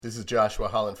This is Joshua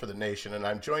Holland for The Nation, and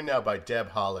I'm joined now by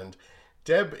Deb Haaland.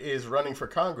 Deb is running for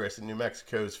Congress in New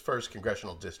Mexico's 1st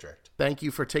Congressional District. Thank you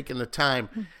for taking the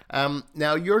time.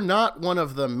 Now, you're not one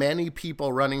of the many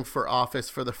people running for office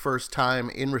for the first time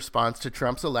in response to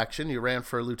Trump's election. You ran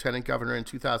for lieutenant governor in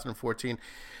 2014.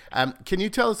 Can you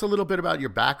tell us a little bit about your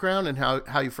background and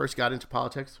how you first got into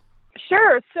politics?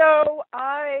 Sure. So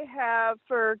I have,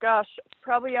 for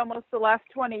probably almost the last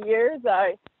 20 years,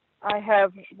 I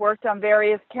have worked on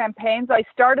various campaigns. I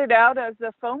started out as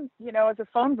a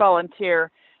phone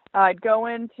volunteer. I'd go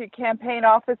into campaign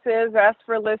offices, ask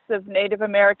for lists of Native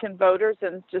American voters,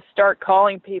 and just start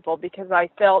calling people because I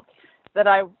felt that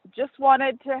I just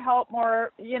wanted to help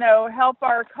help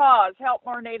our cause, help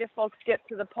more Native folks get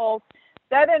to the polls.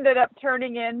 That ended up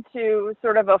turning into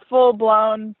sort of a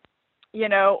full-blown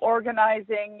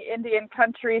organizing Indian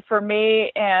country for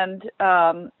me. And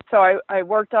so I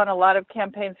worked on a lot of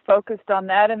campaigns focused on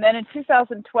that. And then in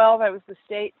 2012, I was the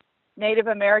state Native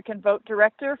American vote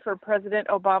director for President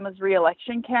Obama's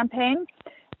reelection campaign.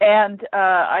 And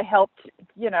I helped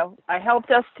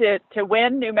us to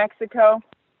win New Mexico.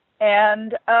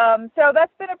 And so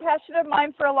that's been a passion of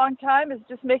mine for a long time, is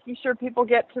just making sure people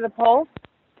get to the polls.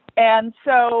 And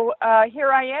so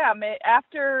here I am.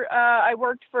 After I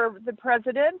worked for the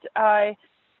president,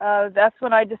 that's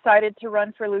when I decided to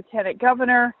run for lieutenant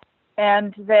governor.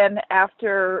 And then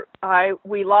after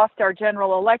we lost our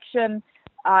general election,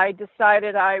 I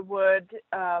decided I would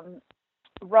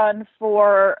run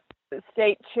for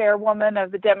state chairwoman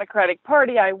of the Democratic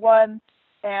Party. I won,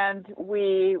 and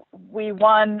we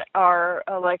won our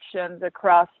elections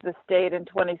across the state in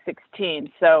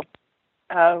 2016. So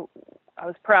I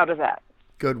was proud of that.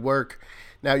 Good work.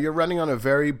 Now, you're running on a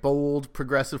very bold,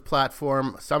 progressive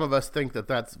platform. Some of us think that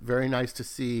that's very nice to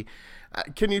see.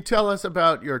 Can you tell us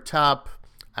about your top,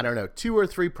 2 or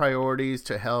 3 priorities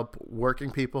to help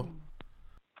working people?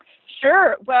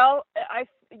 Sure. Well,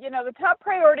 the top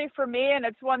priority for me, and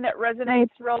it's one that resonates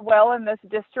real well in this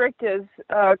district, is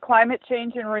climate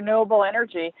change and renewable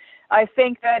energy. I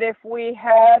think that if we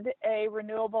had a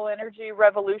renewable energy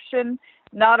revolution,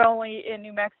 not only in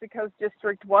New Mexico's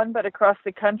District 1, but across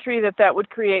the country, that would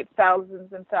create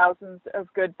thousands and thousands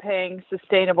of good-paying,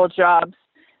 sustainable jobs.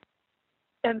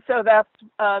 And so that's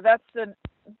the,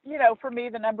 for me,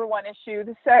 the number one issue.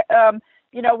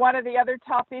 One of the other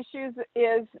top issues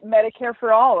is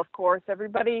Medicare-for-All, of course.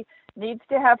 Everybody needs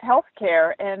to have health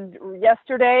care. And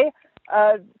yesterday,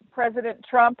 President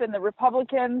Trump and the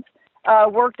Republicans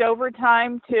worked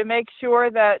overtime to make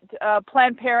sure that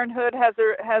Planned Parenthood has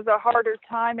a harder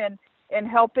time in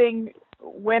helping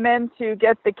women to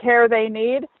get the care they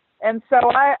need. And so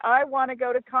I want to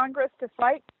go to Congress to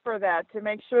fight for that, to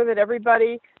make sure that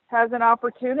everybody has an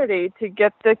opportunity to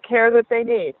get the care that they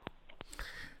need.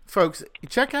 Folks,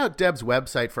 check out Deb's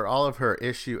website for all of her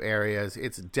issue areas.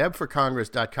 It's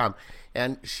debforcongress.com.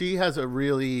 And she has a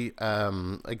really,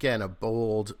 a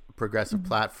bold, progressive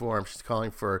platform. She's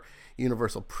calling for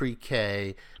universal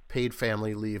pre-K, paid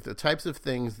family leave, the types of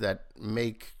things that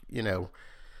make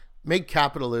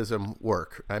capitalism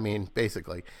work.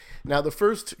 Basically. Now, the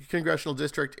 1st congressional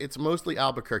district, it's mostly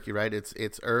Albuquerque, right?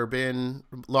 It's urban,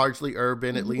 largely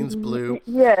urban. It leans blue.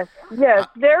 Yes.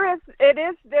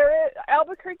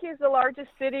 Albuquerque is the largest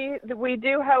city. We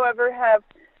do, however, have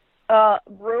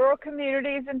rural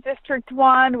communities in District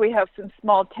 1. We have some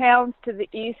small towns to the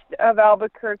east of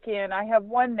Albuquerque, and I have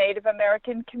one Native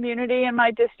American community in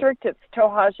my district. It's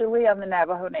To'Hajiilee on the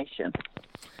Navajo Nation.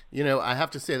 I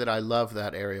have to say that I love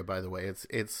that area, by the way.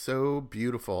 It's so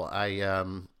beautiful.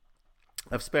 I've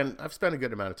spent a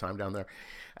good amount of time down there.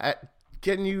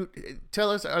 Can you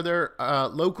tell us, are there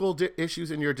local issues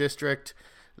in your district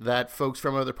that folks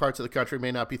from other parts of the country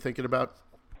may not be thinking about?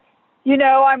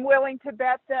 I'm willing to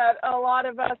bet that a lot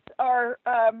of us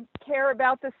care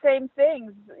about the same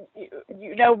things.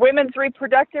 Women's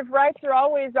reproductive rights are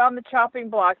always on the chopping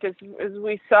block, as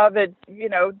we saw that,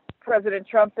 President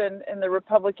Trump and the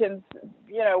Republicans,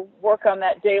 work on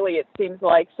that daily, it seems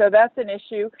like. So that's an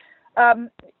issue.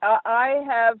 I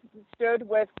have stood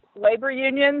with labor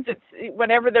unions.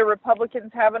 Whenever the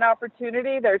Republicans have an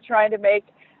opportunity, they're trying to make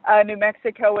New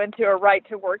Mexico into a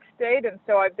right-to-work state, and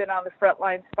so I've been on the front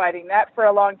lines fighting that for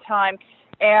a long time.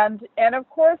 And of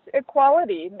course,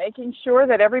 equality, making sure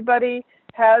that everybody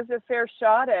has a fair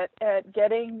shot at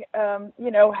getting,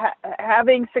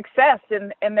 having success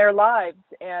in their lives.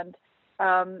 And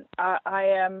I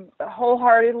am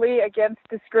wholeheartedly against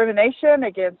discrimination,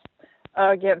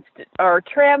 against our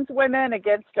trans women,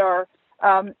 against our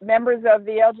members of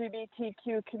the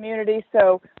LGBTQ community.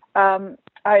 So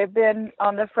I have been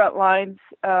on the front lines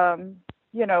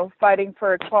fighting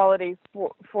for equality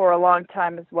for a long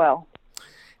time as well.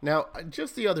 Now,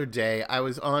 just the other day, I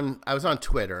was on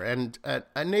Twitter, and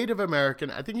a Native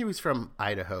American, I think he was from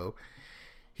Idaho,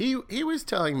 he was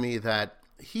telling me that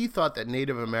he thought that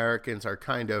Native Americans are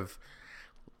kind of,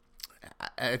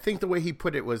 I think the way he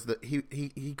put it was that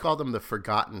he called them the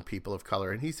forgotten people of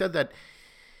color, and he said that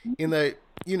in the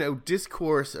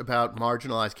discourse about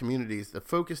marginalized communities, the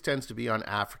focus tends to be on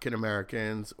African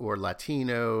Americans or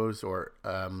Latinos or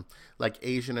like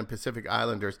Asian and Pacific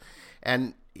Islanders,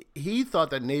 and he thought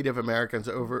that Native Americans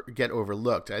get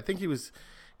overlooked. I think he was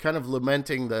kind of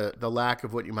lamenting the lack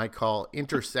of what you might call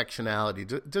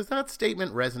intersectionality. Does that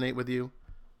statement resonate with you?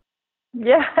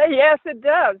 Yeah, yes, it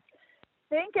does.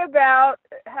 Think about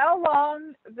how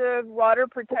long the water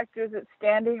protectors at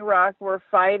Standing Rock were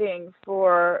fighting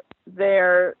for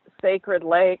their sacred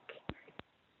lake,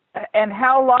 and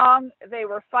how long they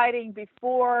were fighting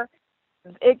before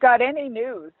it got any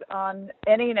news on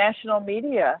any national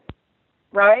media,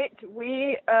 right?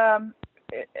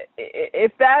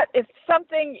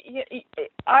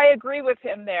 I agree with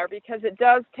him there, because it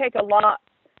does take a lot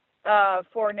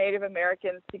for Native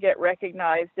Americans to get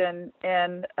recognized, and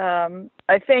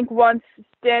I think once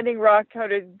Standing Rock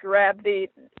kind of grabbed the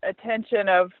attention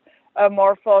of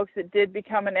more folks, it did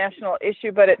become a national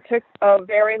issue, but it took a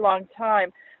very long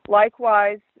time.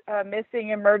 Likewise,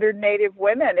 missing and murdered Native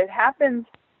women. It happens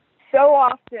so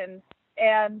often,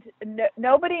 and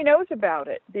nobody knows about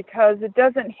it because it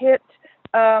doesn't hit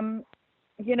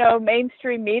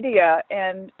mainstream media,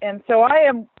 and so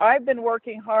I've been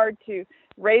working hard to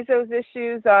raise those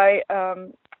issues.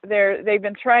 They've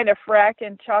been trying to frack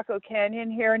in Chaco Canyon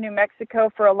here in New Mexico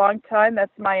for a long time.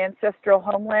 That's my ancestral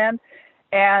homeland,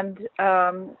 and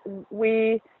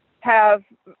we have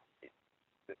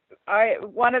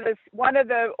one of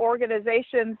the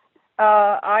organizations.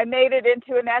 I made it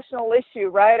into a national issue,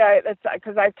 right?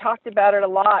 Because I've talked about it a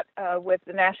lot with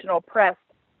the national press.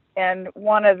 And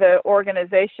one of the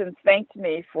organizations thanked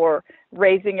me for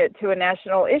raising it to a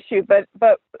national issue.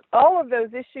 But all of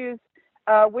those issues,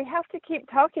 we have to keep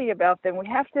talking about them. We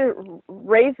have to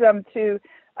raise them to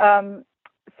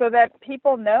so that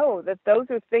people know that those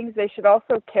are things they should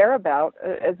also care about,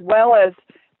 as well as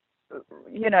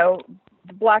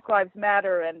Black Lives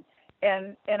Matter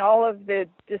and all of the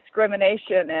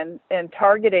discrimination and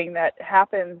targeting that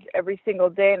happens every single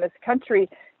day in this country.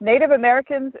 Native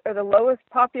Americans are the lowest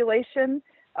population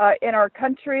in our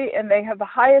country, and they have the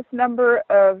highest number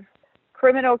of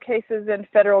criminal cases in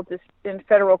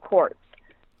federal courts.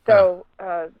 So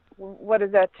what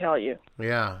does that tell you?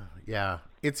 Yeah.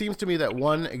 It seems to me that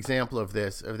one example of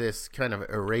this kind of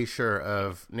erasure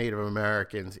of Native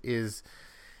Americans is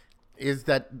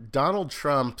that Donald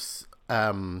Trump's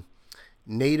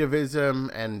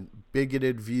nativism and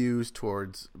bigoted views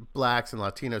towards blacks and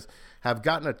Latinos have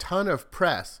gotten a ton of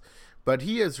press, but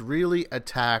he has really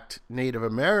attacked Native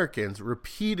Americans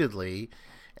repeatedly,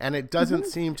 and it doesn't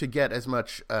seem to get as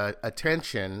much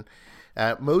attention.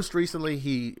 Most recently,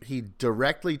 he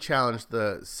directly challenged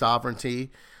the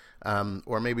sovereignty,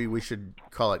 or maybe we should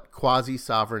call it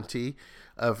quasi-sovereignty,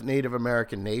 of Native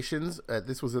American nations.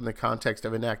 This was in the context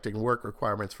of enacting work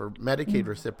requirements for Medicaid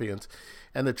recipients.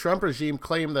 And the Trump regime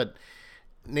claimed that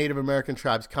Native American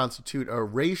tribes constitute a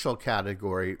racial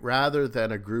category rather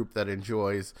than a group that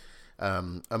enjoys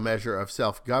a measure of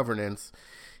self-governance.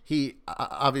 He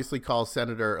obviously calls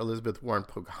Senator Elizabeth Warren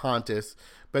Pocahontas,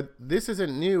 but this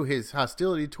isn't new. His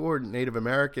hostility toward Native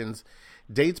Americans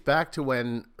dates back to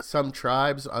when some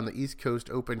tribes on the East Coast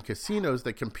opened casinos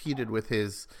that competed with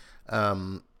his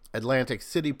Atlantic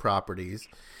City properties.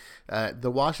 The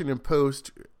Washington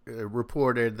Post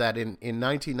reported that in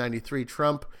 1993,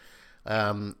 Trump,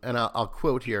 and I'll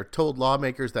quote here, told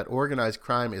lawmakers that organized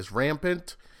crime is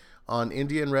rampant on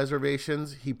Indian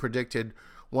reservations. He predicted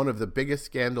one of the biggest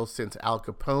scandals since Al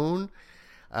Capone.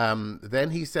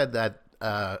 Then he said that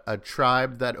a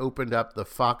tribe that opened up the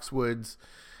Foxwoods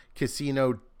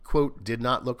casino, quote, did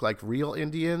not look like real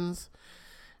Indians.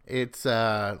 It's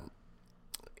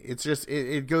just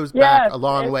it goes back a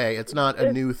long way. It's not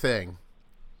a new thing.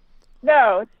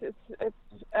 No, it's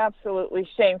absolutely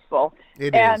shameful.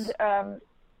 It is.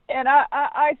 And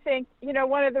I think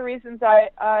one of the reasons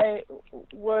I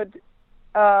would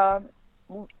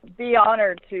be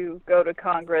honored to go to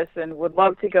Congress and would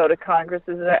love to go to Congress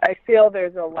is that I feel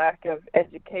there's a lack of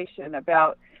education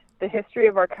about the history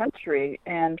of our country,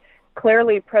 and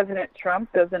clearly President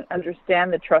Trump doesn't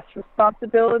understand the trust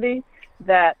responsibility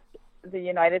that the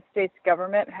United States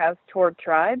government has toward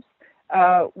tribes.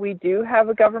 We do have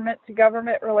a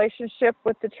government-to-government relationship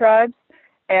with the tribes.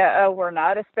 We're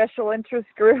not a special interest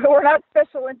group. We're not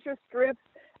special interest groups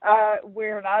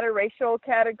We're not a racial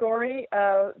category.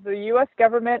 The U.S.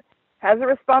 government has a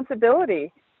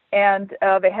responsibility, and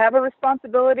they have a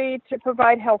responsibility to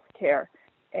provide health care.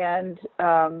 And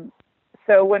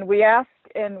so when we ask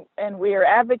and we are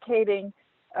advocating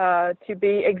to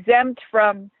be exempt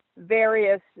from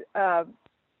various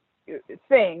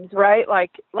things, right?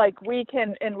 Like we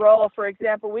can enroll, for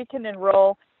example, we can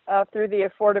enroll through the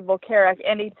Affordable Care Act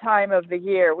any time of the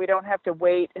year. We don't have to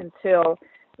wait until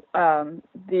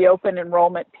the open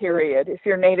enrollment period. If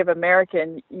you're Native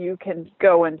American, you can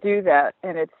go and do that,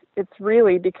 and it's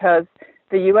really because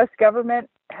the U.S. government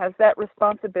has that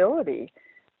responsibility.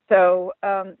 So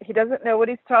he doesn't know what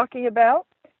he's talking about.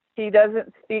 He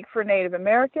doesn't speak for Native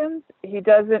Americans. He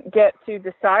doesn't get to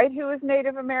decide who is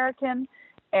Native American.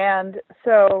 And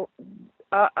so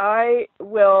I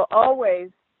will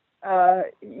always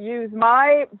use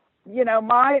the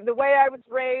way I was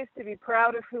raised to be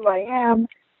proud of who I am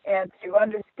and to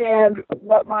understand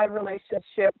what my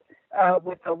relationship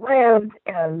with the land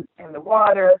and the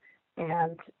water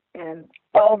and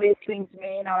all these things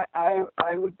mean. I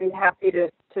would be happy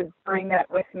to bring that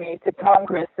with me to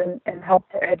Congress and help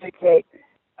to educate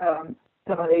some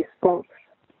of these folks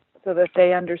so that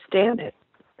they understand it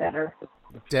better.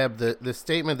 Deb, the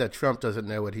statement that Trump doesn't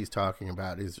know what he's talking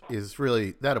about is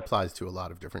really, that applies to a lot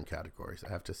of different categories, I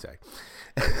have to say.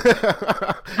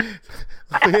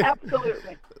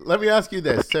 Absolutely. Let me ask you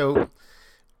this. So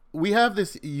we have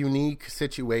this unique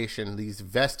situation, these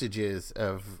vestiges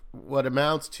of what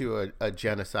amounts to a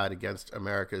genocide against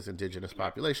America's indigenous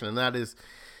population, and that is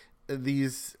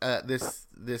this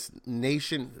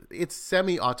nation, its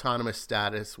semi-autonomous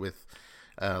status with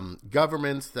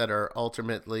governments that are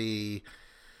ultimately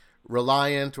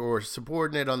reliant or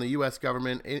subordinate on the U.S.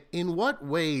 government. In what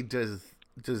way does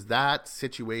that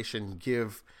situation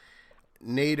give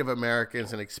Native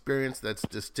Americans an experience that's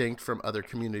distinct from other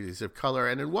communities of color?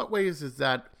 And in what ways does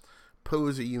that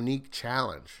pose a unique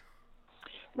challenge?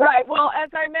 Right. Well, as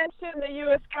I mentioned, the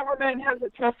U.S. government has a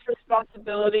trust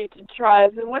responsibility to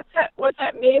tribes. And what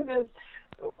that means is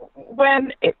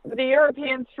when the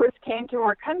Europeans first came to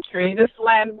our country, this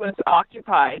land was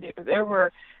occupied.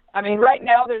 Right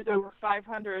now there's over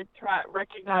 500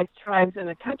 recognized tribes in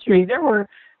the country. There were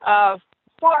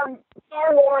far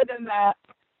more than that.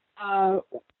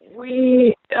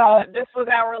 This was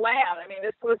our land.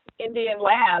 This was Indian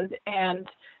land, and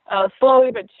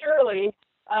slowly but surely,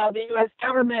 the U.S.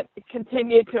 government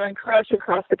continued to encroach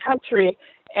across the country,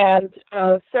 and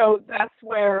so that's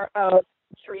where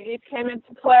treaties came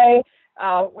into play.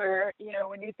 Where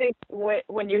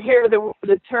when you hear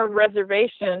the term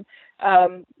reservation,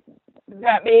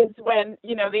 that means when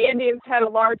the Indians had a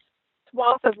large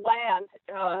swath of land,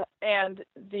 and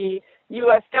the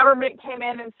U.S. government came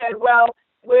in and said, well,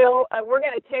 we're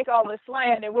going to take all this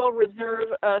land and we'll reserve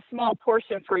a small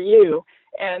portion for you,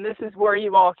 and this is where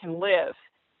you all can live.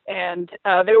 And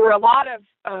there were a lot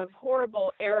of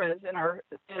horrible eras in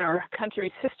our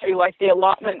country's history, like the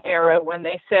allotment era, when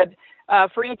they said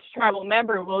for each tribal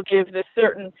member we'll give this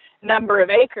certain number of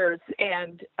acres,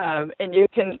 and you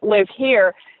can live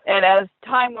here. And as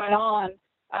time went on,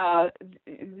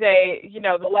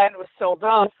 the land was sold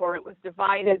off, or it was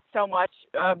divided so much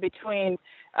between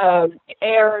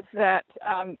heirs that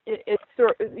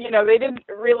they didn't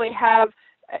really have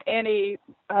any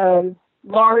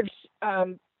large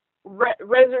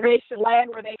reservation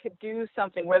land where they could do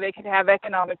something, where they could have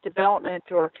economic development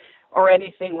or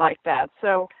anything like that.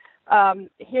 So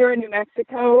here in New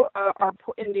Mexico, our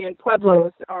Indian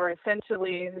pueblos are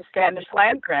essentially the Spanish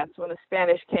land grants. When the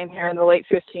Spanish came here in the late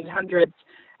 1500s,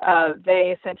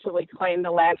 they essentially claimed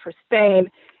the land for Spain,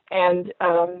 and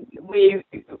so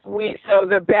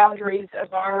the boundaries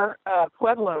of our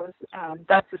pueblos,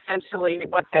 that's essentially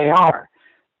what they are.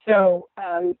 So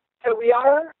we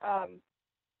are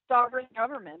sovereign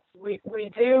governments. We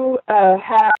do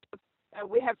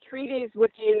we have treaties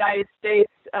with the United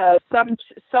States.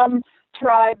 Some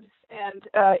tribes and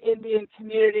Indian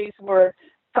communities were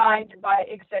signed by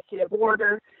executive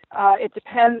order. It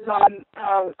depends on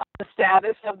the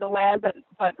status of the land,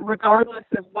 but regardless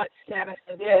of what status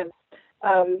it is,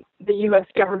 the U.S.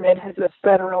 government has a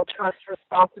federal trust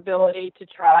responsibility to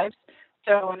tribes.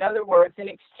 So, in other words, in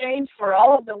exchange for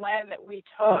all of the land that we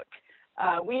took,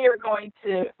 we are going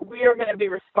to be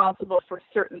responsible for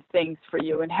certain things for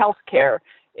you, and healthcare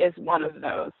is one of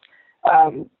those.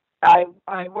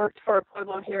 I worked for a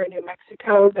pueblo here in New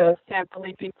Mexico, the San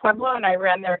Felipe Pueblo, and I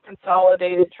ran their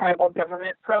consolidated tribal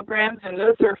government programs, and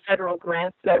those are federal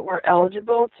grants that we're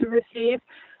eligible to receive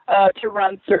to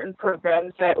run certain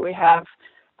programs that we have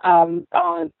on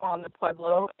the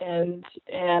pueblo, and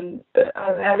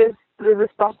the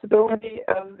responsibility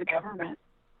of the government.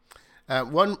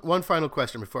 One final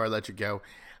question before I let you go.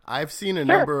 I've seen a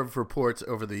number of reports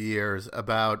over the years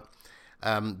about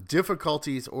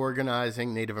difficulties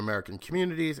organizing Native American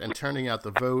communities and turning out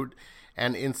the vote.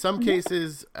 And in some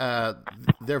cases,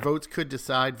 their votes could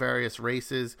decide various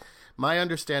races. My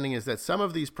understanding is that some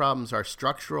of these problems are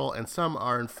structural and some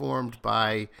are informed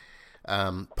by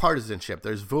partisanship.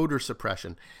 There's voter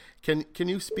suppression. Can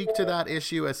you speak to that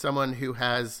issue as someone who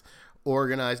has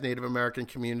organized Native American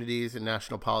communities in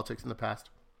national politics in the past?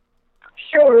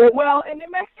 Sure. Well, in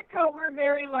New Mexico, we're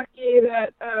very lucky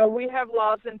that we have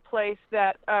laws in place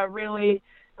that really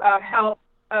help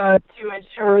to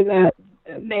ensure that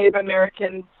Native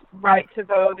Americans' right to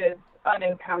vote is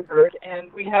unencumbered.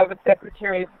 And we have a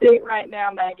Secretary of State right now,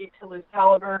 Maggie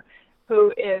Toulouse-Taliaferro,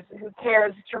 who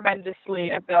cares tremendously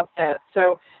about that.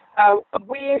 So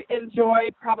we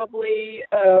enjoy probably,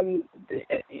 a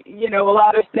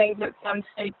lot of things that some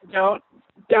states don't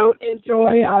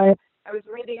enjoy. I was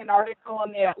reading an article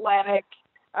in The Atlantic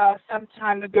some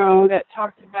time ago that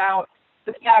talked about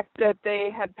the fact that they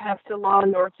had passed a law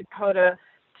in North Dakota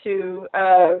to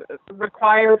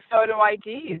require photo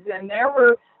IDs. And there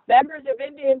were members of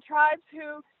Indian tribes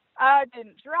who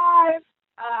didn't drive.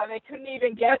 They couldn't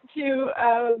even get to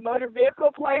a motor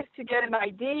vehicle place to get an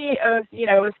ID of,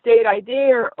 a state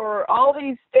ID or all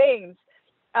these things.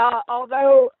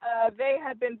 Although they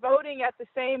had been voting at the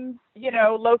same,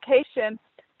 location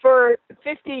for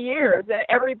 50 years, and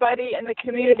everybody in the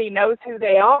community knows who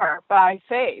they are by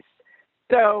face.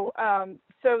 So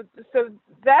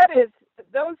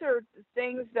those are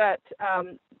things that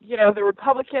the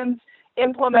Republicans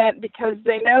implement because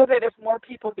they know that if more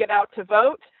people get out to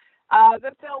vote,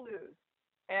 that they'll lose.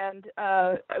 And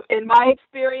in my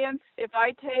experience, if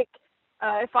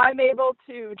I'm able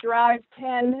to drive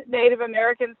 10 Native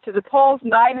Americans to the polls,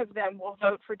 9 of them will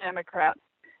vote for Democrats.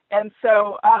 And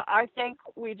so I think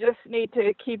we just need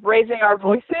to keep raising our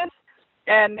voices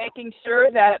and making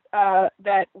sure that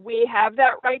we have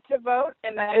that right to vote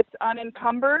and that it's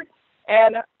unencumbered.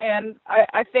 And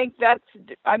I think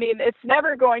it's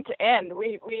never going to end.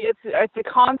 It's a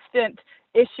constant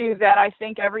issue that I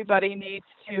think everybody needs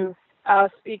to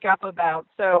speak up about.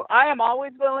 So I am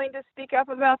always willing to speak up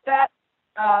about that.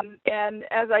 And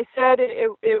as I said,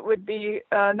 it would be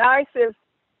nice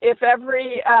if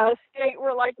every state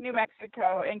were like New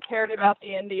Mexico and cared about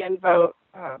the Indian vote.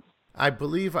 I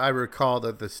believe I recall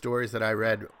that the stories that I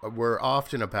read were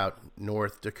often about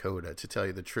North Dakota, to tell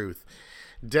you the truth.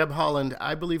 Deb Haaland,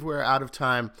 I believe we're out of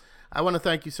time. I want to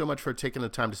thank you so much for taking the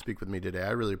time to speak with me today.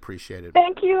 I really appreciate it.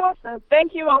 Thank you also.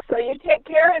 You take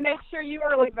care and make sure you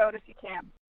early vote if you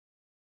can.